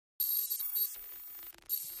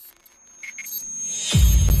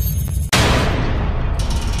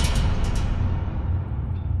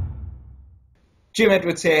Jim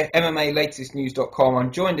Edwards here, MMA Latest News.com.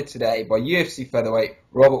 I'm joined today by UFC Featherweight,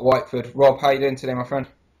 Robert Whiteford. Rob, how you doing today, my friend?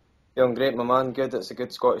 Feeling great, my man. Good. It's a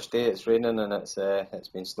good Scottish day. It's raining and it's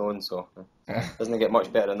been snowing, so doesn't get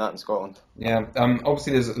much better than that in Scotland. Yeah,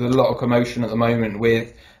 obviously there's a lot of commotion at the moment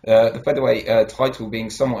with the featherweight title being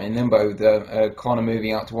somewhat in limbo, the Conor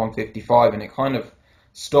moving out to 155, and it kind of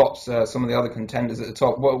stops some of the other contenders at the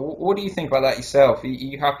top. What do you think about that yourself? Are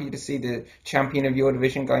you happy to see the champion of your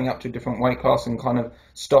division going up to a different weight class and kind of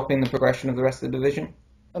stopping the progression of the rest of the division?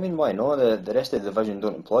 I mean, why not? The rest of the division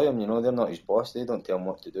don't employ him. They're not his boss. They don't tell him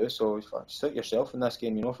what to do. So suit yourself in this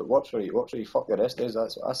game. If it works for you, it works for you. Fuck the rest of us.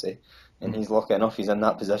 That's what I say. And he's lucky enough. He's in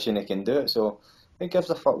that position. He can do it. So who gives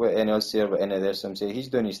a fuck what any of us say or what any of their some say? He's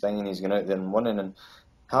doing his thing and he's going out there and winning. And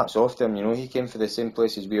hats off to him. He came from the same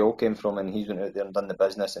place as we all came from, and he's went out there and done the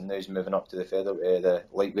business. And now he's moving up to the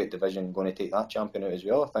lightweight division, going to take that champion out as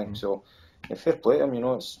well. I think so. Yeah, fair play to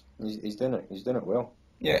him. He's doing it. He's doing it well.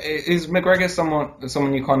 Yeah, is McGregor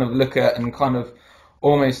someone you kind of look at and kind of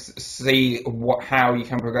almost see how you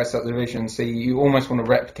can progress up the division? See, you almost want to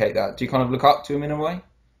replicate that. Do you kind of look up to him in a way?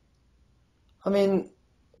 I mean,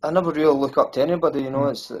 I never really look up to anybody.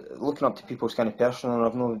 It's looking up to people's kind of personal, and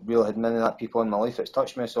I've not really had many of that people in my life that's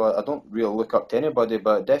touched me, so I don't really look up to anybody.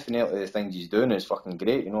 But definitely the things he's doing is fucking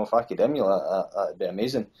great. If I could emulate that'd be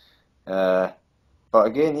amazing. Uh, But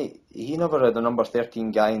again, he never had a number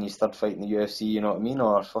 13 guy in his third fight in the UFC, you know what I mean?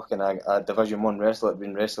 Or fucking a Division 1 wrestler that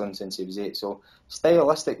been wrestling since he was 8. So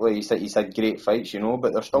stylistically, he's had great fights,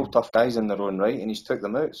 but they're still tough guys in their own right, and he's took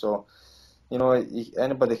them out. So,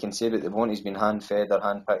 anybody can say what they want. He's been hand-fed or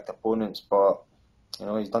hand-picked opponents, but,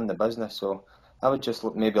 he's done the business. So I would just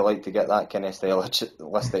maybe like to get that kind of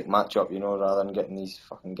stylistic matchup, rather than getting these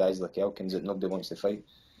fucking guys like Elkins that nobody wants to fight.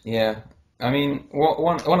 Yeah. I mean,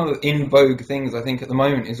 one of the in vogue things I think at the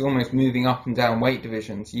moment is almost moving up and down weight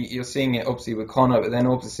divisions. You're seeing it obviously with Conor, but then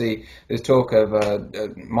obviously there's talk of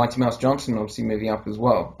Mighty Mouse Johnson obviously moving up as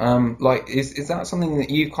well. Is that something that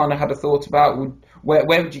you kind of had a thought about? Where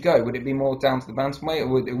would you go? Would it be more down to the bantamweight, or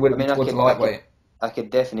would I it be mean, towards the lightweight? I could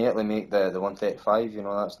definitely make the 135.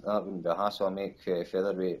 That wouldn't be a hassle. I make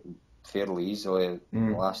featherweight fairly easily. The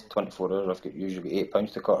Mm. last 24 hours, I've got usually 8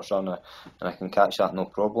 pounds to cut or something, and I can catch that no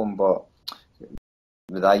problem. But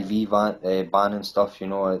with IV ban and stuff,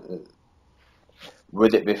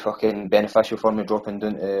 would it be fucking beneficial for me dropping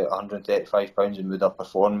down to 135 pounds, and would I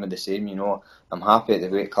perform with the same? I'm happy at the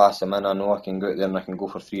weight class I'm in. I know I can go out there and I can go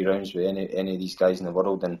for 3 rounds with any of these guys in the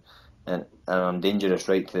world, and I'm dangerous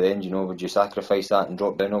right to the end. Would you sacrifice that and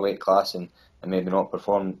drop down a weight class and maybe not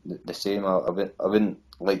perform the same? I wouldn't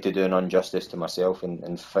like to do an injustice to myself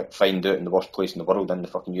and find out in the worst place in the world in the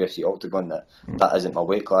fucking UFC octagon that isn't my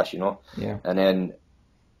weight class. Yeah. And then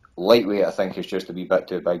lightweight, I think, is just a wee bit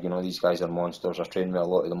too big. These guys are monsters. I trained with a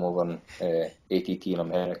lot of them over in ATT in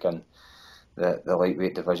America, and the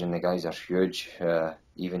lightweight division, the guys are huge.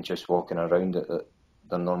 Even just walking around at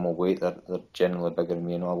their normal weight, they're generally bigger than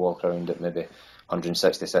me. I walk around at maybe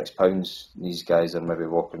 166 pounds. These guys are maybe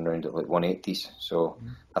walking around at like 180s. So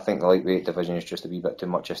I think the lightweight division is just a wee bit too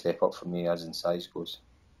much a step up for me as in size goes.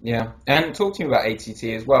 Yeah, and talk to me about ATT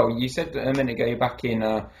as well. You said a minute ago you're back in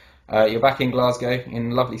Glasgow,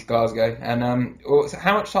 in lovely Glasgow, and so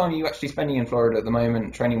how much time are you actually spending in Florida at the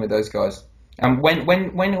moment training with those guys? And when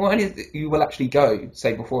is it you will actually go,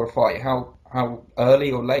 say before a fight? How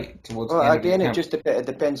early or late towards the Well, end of your again, camp? it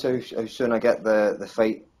depends how soon I get the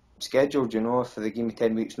fight scheduled. If they give me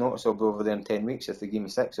 10 weeks notice, I'll be over there in 10 weeks. If they give me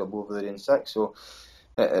six, I'll be over there in six. So,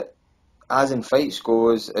 uh, as in fights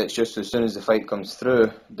goes, it's just as soon as the fight comes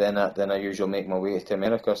through, then I usually make my way to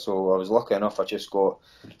America. So I was lucky enough; I just got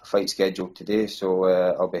a fight scheduled today, so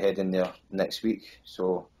I'll be heading there next week.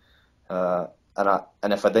 So,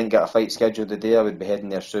 and if I didn't get a fight scheduled today, I would be heading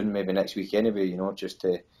there soon, maybe next week anyway. Just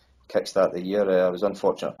to kickstart the year. I was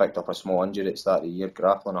unfortunate; I picked up a small injury at the start of the year,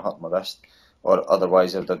 grappling. I hurt my wrist, or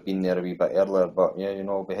otherwise I'd have been there a wee bit earlier. But yeah,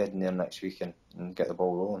 I'll be heading there next week and get the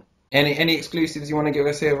ball rolling. Any exclusives you want to give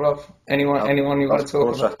us here, Rob? Of, Anyone you want of to talk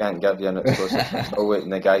course, I about? can't give you an exclusive. I'm still waiting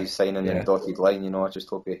the guy signing the Yeah. dotted line. I just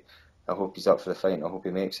I hope he's up for the fight, and I hope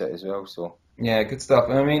he makes it as well. So, Yeah, good stuff.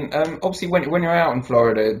 I mean, obviously, when you're out in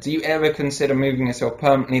Florida, do you ever consider moving yourself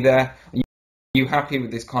permanently there? Are you happy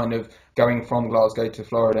with this kind of going from Glasgow to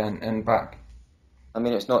Florida and back? I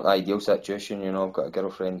mean, it's not the ideal situation. I've got a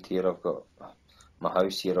girlfriend here, I've got my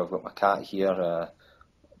house here, I've got my cat here,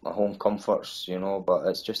 my home comforts. But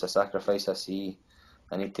it's just a sacrifice I see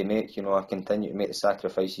I need to make. I continue to make the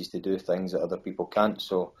sacrifices to do things that other people can't.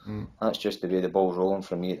 So Mm. that's just the way the ball's rolling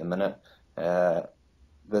for me at the minute. Uh,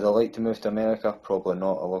 Would I like to move to America? Probably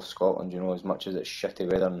not. I love Scotland, as much as it's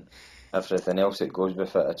shitty weather and everything else that goes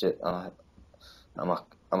with it.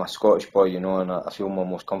 I'm a Scottish boy, you know, and I feel more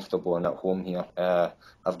most comfortable and at home here.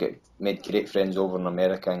 I've made great friends over in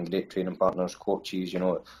America and great training partners, coaches. You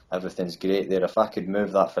know, everything's great there. If I could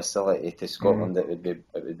move that facility to Scotland, it would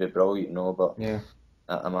be brilliant, you know. But Yeah.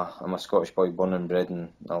 I'm a Scottish boy, born and bred,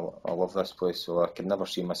 and I love this place, so I could never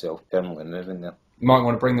see myself permanently moving there. You might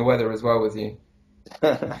want to bring the weather as well with you.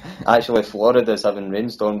 Actually, Florida's having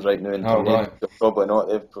rainstorms right now and Oh, tornadoes. right. So probably not.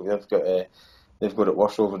 They've got it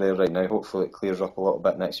worse over there right now. Hopefully, it clears up a little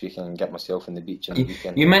bit next week and get myself in the beach in the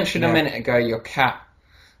weekend. You mentioned a minute ago your cat.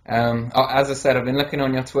 As I said, I've been looking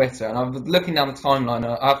on your Twitter, and I was looking down the timeline. And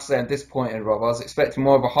I have to say, I'm disappointed, Rob. I was expecting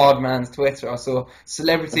more of a hard man's Twitter. I saw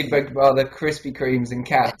celebrity Big Brother, Krispy Kremes, and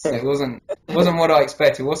cats. It wasn't what I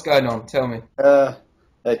expected. What's going on? Tell me.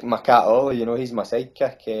 Like my cat Ollie, you know, he's my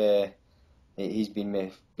sidekick. He's been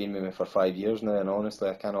with me for 5 years now, and honestly,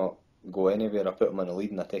 I cannot go anywhere. I put him on a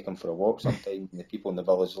lead and I take him for a walk sometimes, and the people in the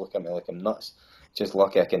village look at me like I'm nuts. Just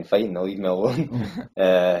lucky I can fight and they leave me alone.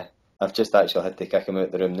 I've just actually had to kick him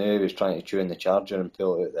out the room now. He was trying to chew in the charger and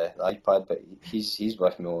pull out the iPad, but he's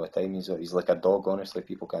with me all the time. He's like a dog, honestly.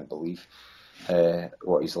 People can't believe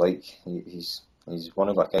what he's like. He's one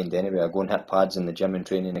of a kind anyway. I go and hit pads in the gym and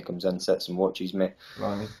training. He comes in, sits and watches me.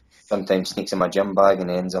 Right. Sometimes sneaks in my gym bag and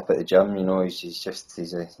ends up at the gym. You know, he's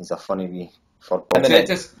a funny wee fur.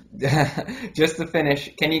 Just to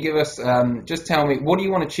finish, can you give us just tell me, what do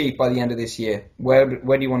you want to achieve by the end of this year? Where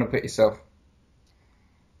do you want to put yourself?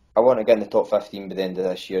 I want to get in the top 15 by the end of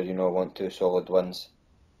this year. You know, I want 2 solid wins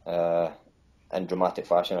in dramatic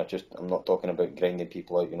fashion. I'm not talking about grinding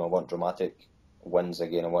people out. You know, I want dramatic wins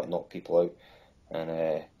again. I want to knock people out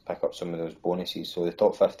and pick up some of those bonuses. So the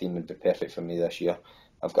top 15 would be perfect for me this year.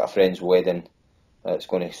 I've got a friend's wedding that's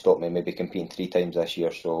going to stop me maybe competing 3 times this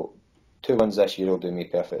year. So 2 wins this year will do me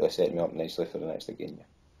perfectly, set me up nicely for the next again. Yeah.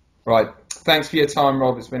 Right. Thanks for your time,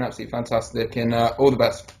 Rob. It's been absolutely fantastic, and all the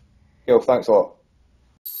best. Yo, thanks a lot.